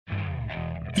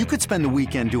You could spend the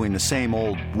weekend doing the same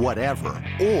old whatever,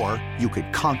 or you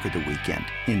could conquer the weekend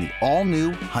in the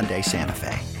all-new Hyundai Santa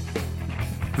Fe.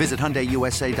 Visit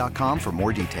HyundaiUSA.com for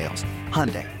more details.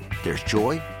 Hyundai, there's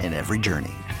joy in every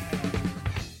journey.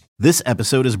 This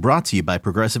episode is brought to you by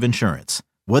Progressive Insurance.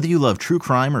 Whether you love true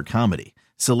crime or comedy,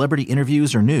 celebrity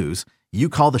interviews or news, you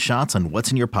call the shots on what's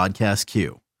in your podcast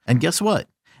queue. And guess what?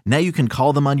 Now you can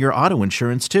call them on your auto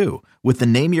insurance too with the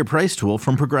Name Your Price tool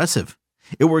from Progressive.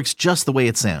 It works just the way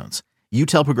it sounds. You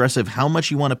tell Progressive how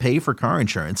much you want to pay for car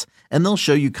insurance, and they'll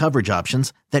show you coverage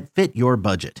options that fit your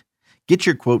budget. Get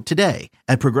your quote today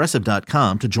at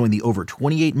Progressive.com to join the over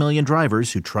 28 million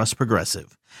drivers who trust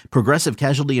Progressive. Progressive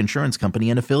Casualty Insurance Company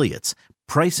and Affiliates.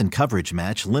 Price and coverage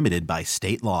match limited by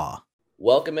state law.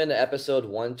 Welcome into episode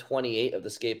 128 of the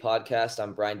Skate Podcast.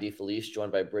 I'm Brian DeFelice,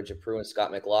 joined by Bridget Prue and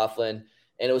Scott McLaughlin.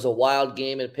 And it was a wild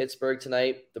game in Pittsburgh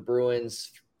tonight. The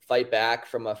Bruins fight back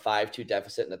from a 5-2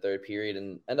 deficit in the third period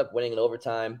and end up winning in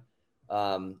overtime,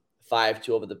 5-2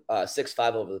 over the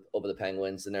 6-5 over the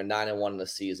Penguins, and they're 9-1 in the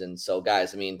season. So,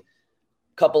 guys, I mean,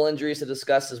 couple injuries to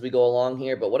discuss as we go along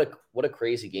here, but what a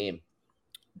crazy game.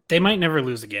 They might never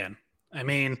lose again. I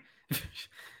mean,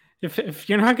 if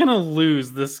you're not gonna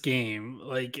lose this game,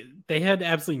 like they had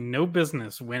absolutely no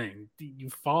business winning. You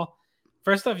fall.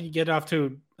 First off, you get off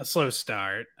to a slow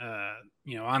start,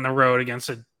 on the road against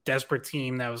a desperate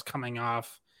team that was coming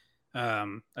off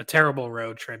a terrible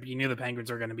road trip. You knew the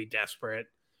Penguins were going to be desperate.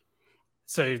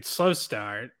 So slow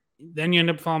start. Then you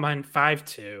end up falling behind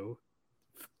 5-2.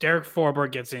 Derek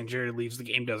Forbort gets injured, leaves the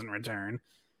game, doesn't return.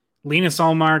 Linus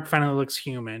Ullmark finally looks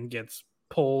human, gets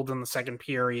pulled in the second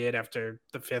period after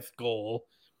the fifth goal.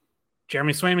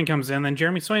 Jeremy Swayman comes in, then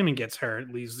Jeremy Swayman gets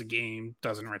hurt, leaves the game,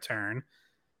 doesn't return.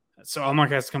 So Ullmark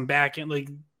has to come back,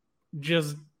 and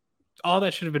just all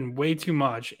that should have been way too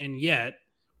much, and yet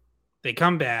they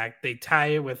come back, they tie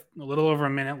it with a little over a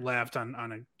minute left on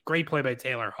a great play by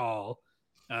Taylor Hall,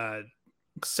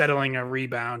 settling a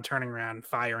rebound, turning around,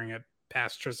 firing it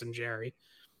past Tristan Jarry,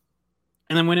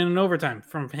 and then went in overtime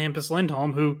from Hampus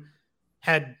Lindholm, who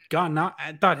had gotten out,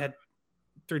 I thought had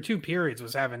through two periods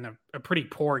was having a pretty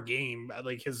poor game.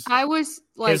 I was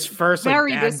his first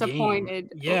very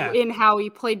disappointed in how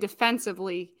he played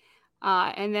defensively.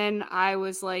 And then I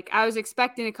was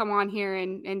expecting to come on here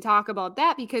and talk about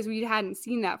that because we hadn't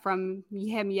seen that from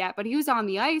him yet, but he was on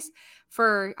the ice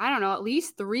for, I don't know, at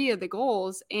least 3 of the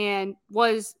goals and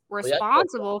was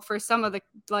responsible for some of the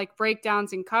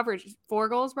breakdowns in coverage. 4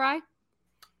 goals, Bri?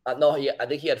 No, I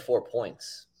think he had 4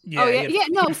 points. So then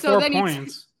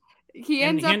he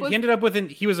ended up with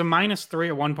he was a -3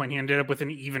 at one point. He ended up with an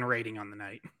even rating on the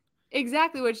night.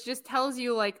 Exactly, which just tells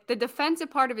you the defensive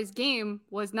part of his game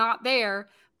was not there,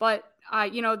 but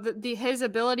his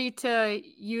ability to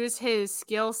use his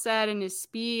skill set and his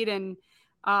speed and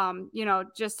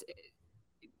just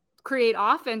create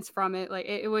offense from it.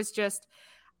 It was just,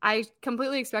 I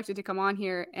completely expected to come on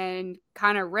here and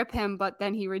kind of rip him, but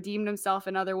then he redeemed himself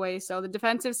in other ways. So the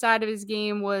defensive side of his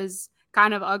game was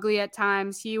kind of ugly at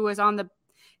times. He was on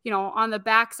the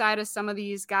backside of some of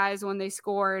these guys when they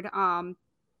scored,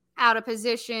 out of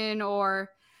position or,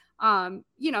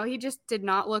 he just did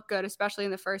not look good, especially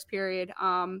in the first period,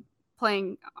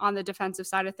 playing on the defensive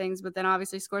side of things, but then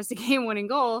obviously scores the game-winning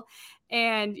goal.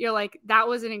 And you're like, that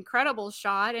was an incredible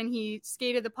shot. And he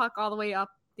skated the puck all the way up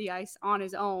the ice on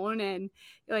his own. And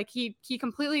he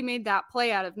completely made that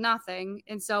play out of nothing.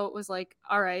 And so it was like,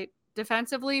 all right,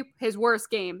 defensively, his worst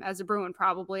game as a Bruin,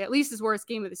 probably at least his worst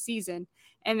game of the season.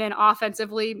 And then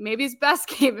offensively, maybe his best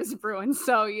game as a Bruin.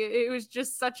 So it was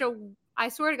just I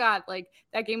swear to God,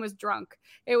 that game was drunk.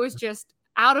 It was just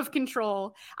out of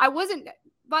control.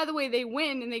 By the way, they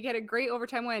win and they get a great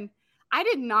overtime win. I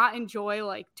did not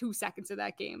enjoy 2 seconds of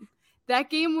that game.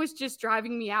 That game was just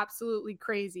driving me absolutely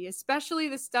crazy, especially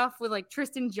the stuff with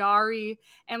Tristan Jarry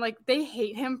and they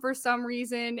hate him for some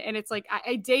reason. And it's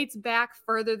it dates back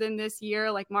further than this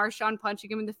year, Marchand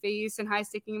punching him in the face and high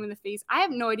sticking him in the face. I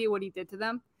have no idea what he did to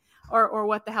them or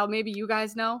what the hell. Maybe you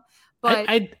guys know. But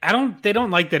they don't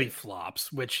like that he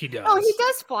flops, which he does. Oh, he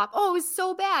does flop. Oh, it was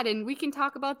so bad. And we can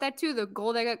talk about that too. The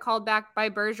goal that got called back by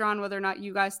Bergeron, whether or not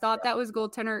you guys thought that was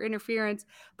goaltender interference,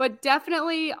 but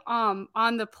definitely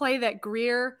on the play that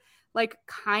Greer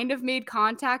kind of made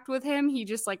contact with him, he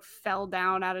just fell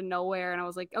down out of nowhere. And I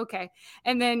was like, okay.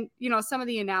 And then, some of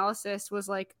the analysis was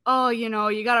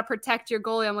you got to protect your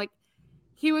goalie. I'm like,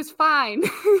 he was fine.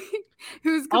 He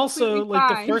was also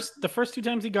fine. the first 2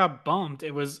 times he got bumped, it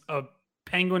was a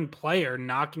Penguin player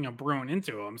knocking a Bruin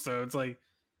into him. So it's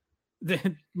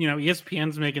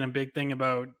ESPN's making a big thing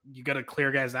about you got to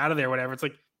clear guys out of there, whatever. It's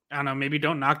I don't know, maybe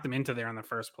don't knock them into there in the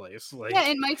first place. Like, yeah,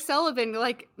 and Mike Sullivan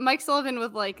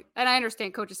with and I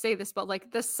understand coaches say this, but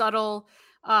like the subtle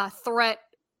threat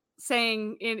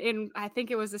saying in I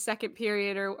think it was the second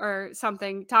period or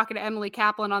something, talking to Emily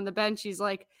Kaplan on the bench, he's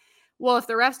like, well, if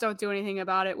the refs don't do anything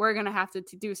about it, we're gonna have to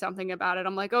do something about it.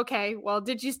 I'm like, okay, well,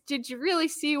 did you really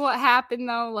see what happened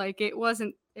though? Like, it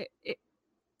wasn't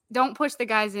don't push the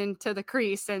guys into the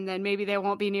crease, and then maybe they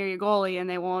won't be near your goalie and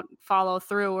they won't follow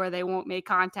through, or they won't make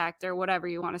contact, or whatever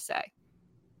you want to say.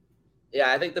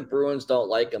 Yeah, I think the Bruins don't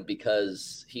like him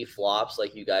because he flops,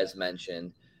 like you guys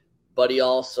mentioned. But he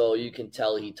also, you can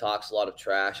tell he talks a lot of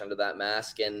trash under that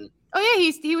mask. And oh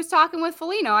yeah, he was talking with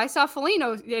Foligno. I saw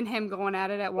Foligno and him going at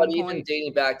it at one point. But even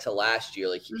dating back to last year,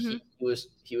 like he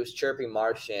was chirping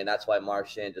Marchand. That's why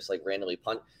Marchand just like randomly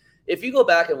punched. If you go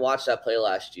back and watch that play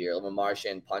last year, when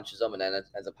Marchand punches him and then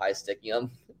ends up high sticking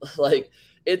him, like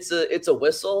it's a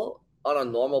whistle on a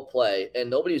normal play and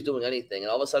nobody's doing anything, and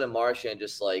all of a sudden Marchand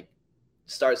just like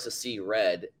starts to see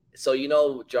red. So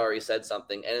Jari said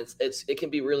something, and it can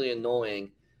be really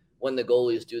annoying when the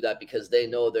goalies do that because they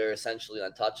know they're essentially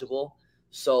untouchable.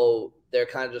 So they're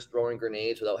kind of just throwing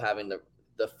grenades without having the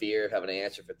fear of having an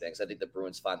answer for things. I think the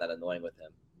Bruins find that annoying with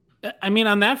him. I mean,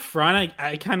 on that front,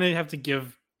 I kind of have to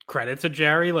give credit to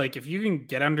Jerry. Like, if you can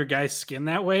get under guys' skin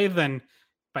that way, then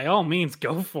by all means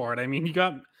go for it. I mean,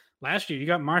 last year you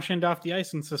got Marchand off the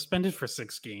ice and suspended for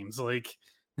 6 games. Like,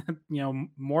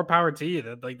 more power to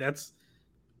you.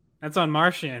 That's on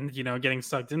Marchand, getting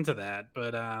sucked into that.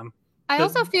 But I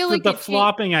also feel like the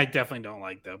flopping I definitely don't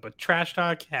like, though. But trash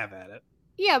talk, have at it.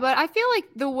 Yeah, but I feel like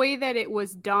the way that it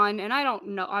was done, and I don't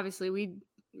know, obviously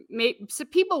so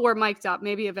people were mic'd up.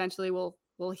 Maybe eventually we'll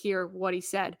hear what he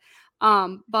said.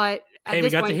 But hey,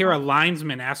 we got to hear a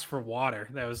linesman ask for water.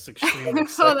 That was extremely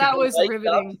so that was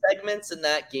riveting. Segments in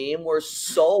that game were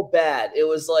so bad. It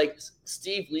was like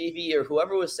Steve Levy or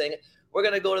whoever was saying it. We're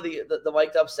gonna go to the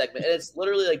mic'd up segment, and it's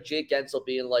literally like Jake Gensel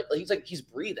being like he's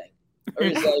breathing, or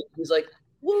he's like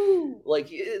woo,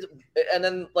 like, and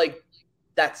then like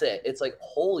that's it. It's like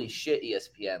holy shit,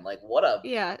 ESPN, like what a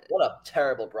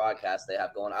terrible broadcast they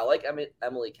have going. I like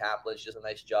Emily Kaplan; she does a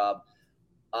nice job.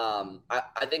 I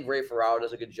think Ray Ferraro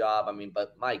does a good job. I mean,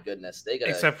 but my goodness,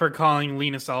 except for calling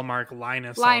Linus Ullmark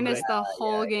Linus the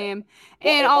whole game,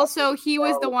 and also he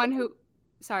was the one who.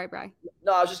 Sorry, Bri.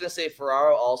 No, I was just gonna say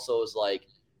Ferraro also is like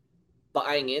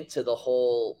buying into the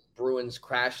whole Bruins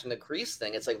crash in the crease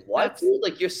thing. It's like, what, dude?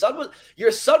 Like your son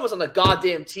was on the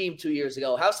goddamn team 2 years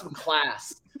ago. Have some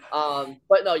class.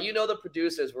 But no, the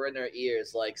producers were in their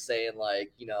ears, like saying,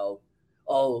 like,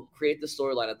 oh, create the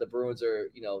storyline that the Bruins are,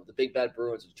 the big bad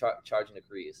Bruins are charging the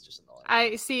crease. Just annoying.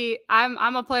 I see.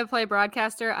 I'm a play-by-play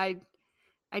broadcaster.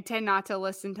 I tend not to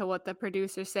listen to what the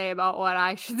producers say about what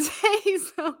I should say.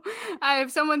 So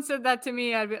if someone said that to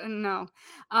me, I'd be no.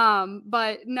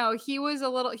 But no, he was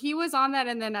on that.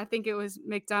 And then I think it was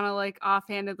McDonough, like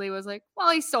offhandedly was like,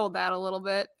 well, he sold that a little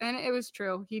bit. And it was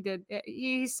true. He did.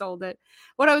 He sold it.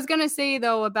 What I was going to say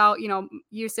though, about,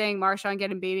 you saying Marchand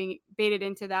getting baited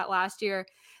into that last year.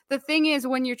 The thing is,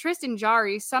 when you're Tristan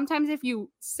Jarry, sometimes if you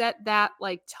set that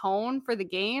like tone for the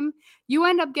game, you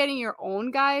end up getting your own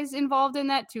guys involved in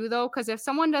that too, though. Because if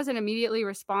someone doesn't immediately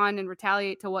respond and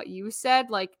retaliate to what you said,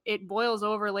 like it boils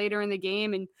over later in the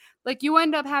game. And like you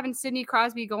end up having Sidney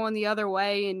Crosby going the other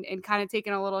way and kind of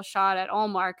taking a little shot at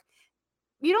Ullmark.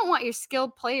 You don't want your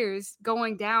skilled players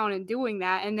going down and doing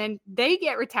that, and then they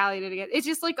get retaliated against. It's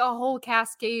just like a whole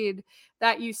cascade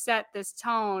that you set this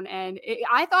tone, and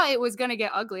I thought it was going to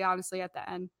get ugly, honestly, at the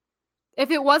end.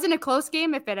 If it wasn't a close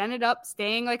game, if it ended up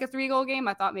staying like a 3-goal game,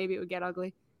 I thought maybe it would get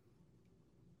ugly.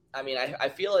 I mean, I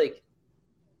feel like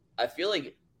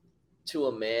to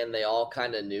a man, they all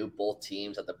kind of knew, both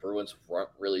teams, that the Bruins weren't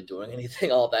really doing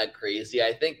anything all that crazy.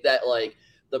 I think that like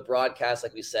the broadcast,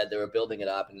 like we said, they were building it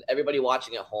up, and everybody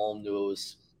watching at home knew it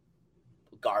was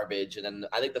garbage. And then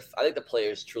I think the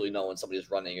players truly know when somebody's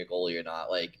running a goalie or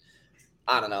not. Like,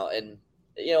 I don't know. And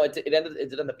it did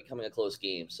end up becoming a close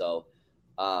game. So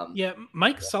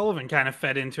Mike Sullivan kind of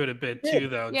fed into it a bit too,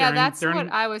 though. Yeah, that's what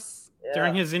I was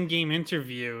during his in-game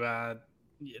interview.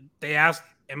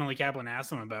 Emily Kaplan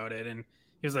asked him about it, and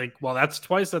he was like, "Well, that's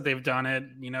twice that they've done it.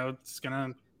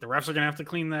 The refs are gonna have to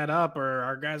clean that up, or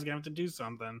our guys are gonna have to do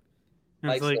something."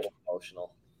 And it's like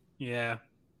emotional. Yeah.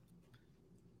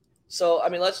 So I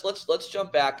mean, let's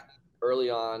jump back early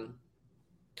on,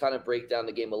 kind of break down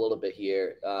the game a little bit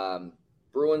here.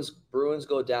 Bruins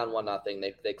go down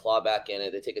 1-0. They claw back in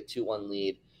it. They take a 2-1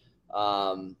 lead.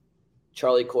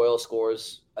 Charlie Coyle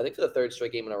scores, I think, for the third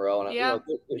straight game in a row, and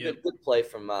good play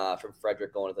from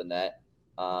Frederick going to the net.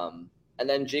 And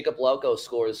then Jacob Lauko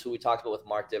scores, who we talked about with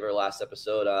Mark Diver last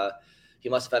episode. He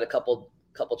must have had a couple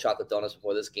chocolate donuts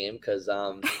before this game, because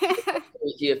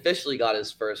he officially got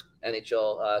his first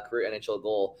career NHL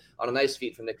goal on a nice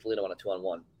feat from Nick Foligno on a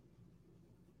 2-on-1.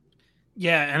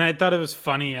 Yeah, and I thought it was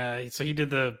funny. So he did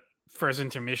the first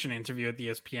intermission interview at the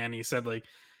ESPN. He said like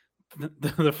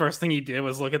the first thing he did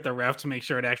was look at the ref to make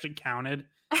sure it actually counted,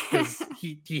 because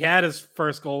he had his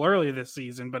first goal earlier this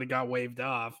season, but it got waved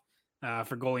off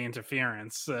for goalie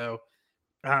interference. So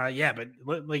yeah, but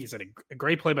like you said, a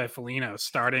great play by Foligno,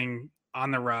 starting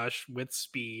on the rush with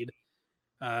speed,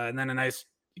 and then a nice,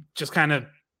 just kind of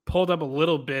pulled up a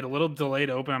little delayed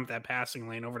to open up that passing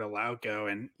lane over to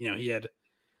Lauko, and he had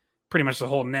pretty much the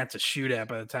whole net to shoot at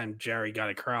by the time Jerry got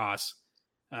across.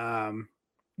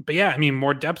 But yeah, I mean,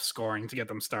 more depth scoring to get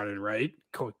them started, right?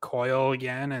 Coyle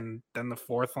again, and then the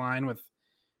fourth line with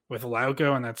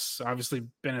Lauko, and that's obviously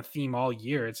been a theme all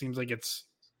year. It seems like it's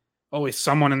always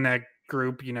someone in that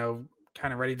group,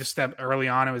 kind of ready to step early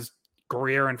on. It was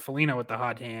Greer and Foligno with the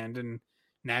hot hand, and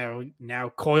now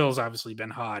Coyle's obviously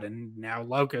been hot, and now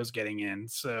Lauko's getting in.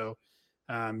 So,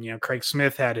 Craig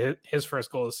Smith had his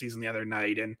first goal of the season the other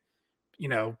night, and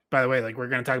by the way, like, we're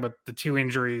going to talk about the two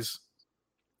injuries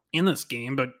in this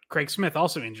game, but Craig Smith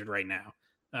also injured right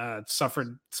now.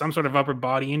 Suffered some sort of upper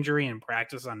body injury in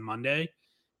practice on Monday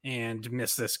and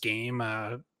missed this game,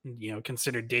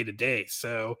 considered day to day.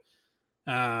 So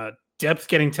depth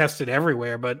getting tested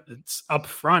everywhere, but it's up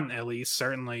front, at least,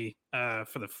 certainly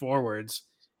for the forwards.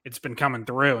 It's been coming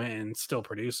through and still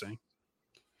producing.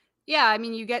 Yeah, I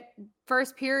mean, you get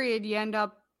first period, you end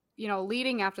up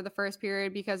leading after the first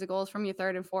period because of goals from your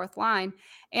third and fourth line.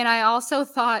 And I also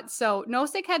thought, so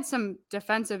Nosek had some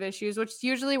defensive issues, which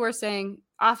usually we're saying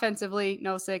offensively,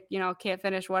 Nosek, can't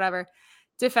finish, whatever.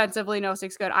 Defensively,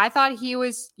 Nosek's good. I thought he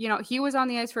was on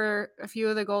the ice for a few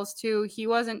of the goals too. He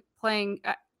wasn't playing.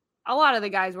 A lot of the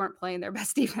guys weren't playing their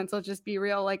best defense. Let's just be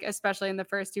real, like, especially in the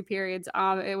first two periods.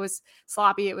 It was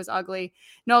sloppy. It was ugly.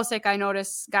 Nosek, I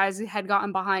noticed guys had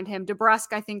gotten behind him.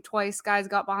 DeBrusk, I think twice guys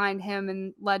got behind him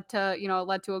and led to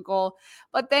a goal.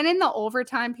 But then in the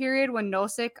overtime period when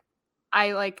Nosek,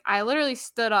 I literally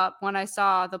stood up when I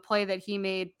saw the play that he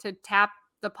made to tap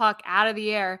the puck out of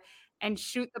the air and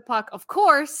shoot the puck, of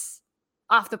course,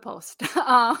 off the post.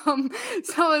 So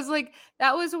it was like,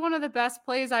 that was one of the best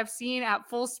plays I've seen at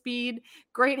full speed,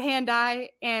 great hand-eye.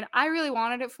 And I really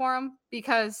wanted it for him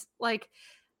because, like,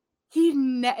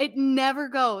 it never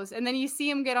goes. And then you see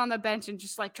him get on the bench and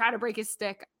just like try to break his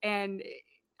stick. And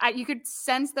you could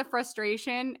sense the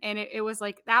frustration. And it was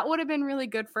like, that would have been really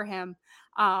good for him.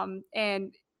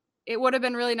 And it would have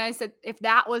been really nice that if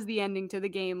that was the ending to the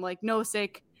game, like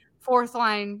Nosek, fourth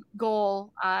line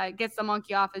goal, gets the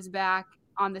monkey off his back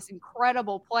on this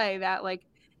incredible play that, like,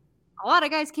 a lot of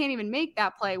guys can't even make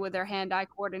that play with their hand-eye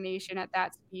coordination at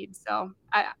that speed. So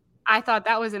I thought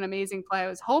that was an amazing play. I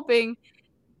was hoping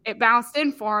it bounced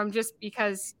in for him, just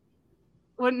because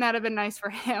wouldn't that have been nice for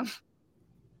him?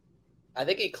 I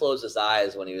think he closed his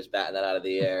eyes when he was batting that out of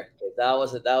the air. That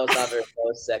was not very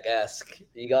Nosek-esque.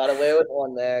 He got away with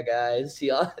one there, guys. He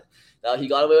got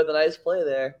away with a nice play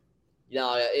there.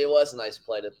 It was a nice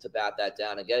play to bat that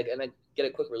down and get a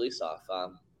quick release off.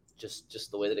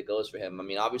 Just the way that it goes for him. I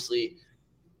mean, obviously,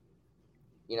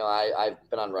 I've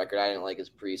been on record. I didn't like his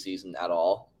preseason at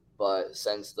all, but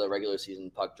since the regular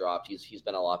season puck dropped, he's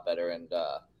been a lot better. And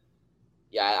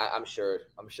I'm sure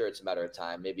it's a matter of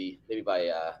time. Maybe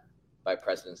by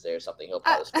President's Day or something, he'll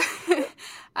probably.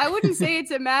 I wouldn't say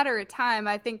it's a matter of time.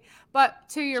 I think, but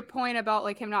to your point about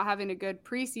like him not having a good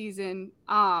preseason,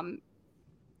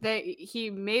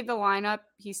 he made the lineup,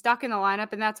 he's stuck in the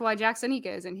lineup, and that's why Jack Sanika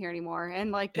isn't here anymore.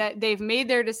 And like that, they've made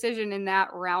their decision in that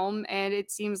realm, and it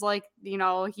seems like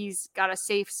he's got a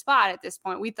safe spot at this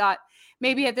point. We thought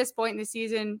maybe at this point in the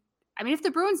season, I mean, if the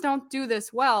Bruins don't do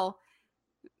this well,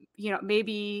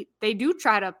 maybe they do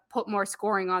try to put more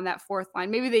scoring on that fourth line.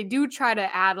 Maybe they do try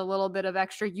to add a little bit of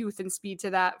extra youth and speed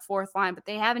to that fourth line, but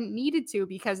they haven't needed to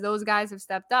because those guys have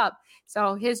stepped up.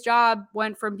 So his job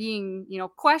went from being,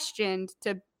 questioned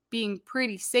to being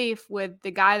pretty safe with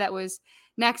the guy that was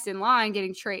next in line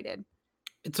getting traded.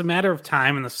 It's a matter of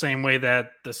time, in the same way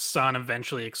that the sun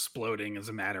eventually exploding is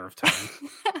a matter of time.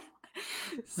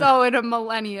 So in a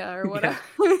millennia or whatever.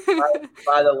 Yeah.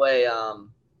 By the way,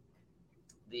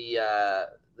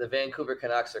 the Vancouver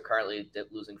Canucks are currently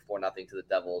losing 4-0 to the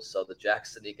Devils, so the Jack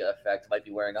Sanika effect might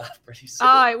be wearing off pretty soon.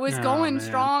 It was going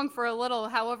strong for a little.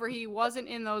 However, he wasn't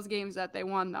in those games that they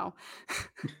won, though.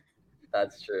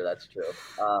 That's true.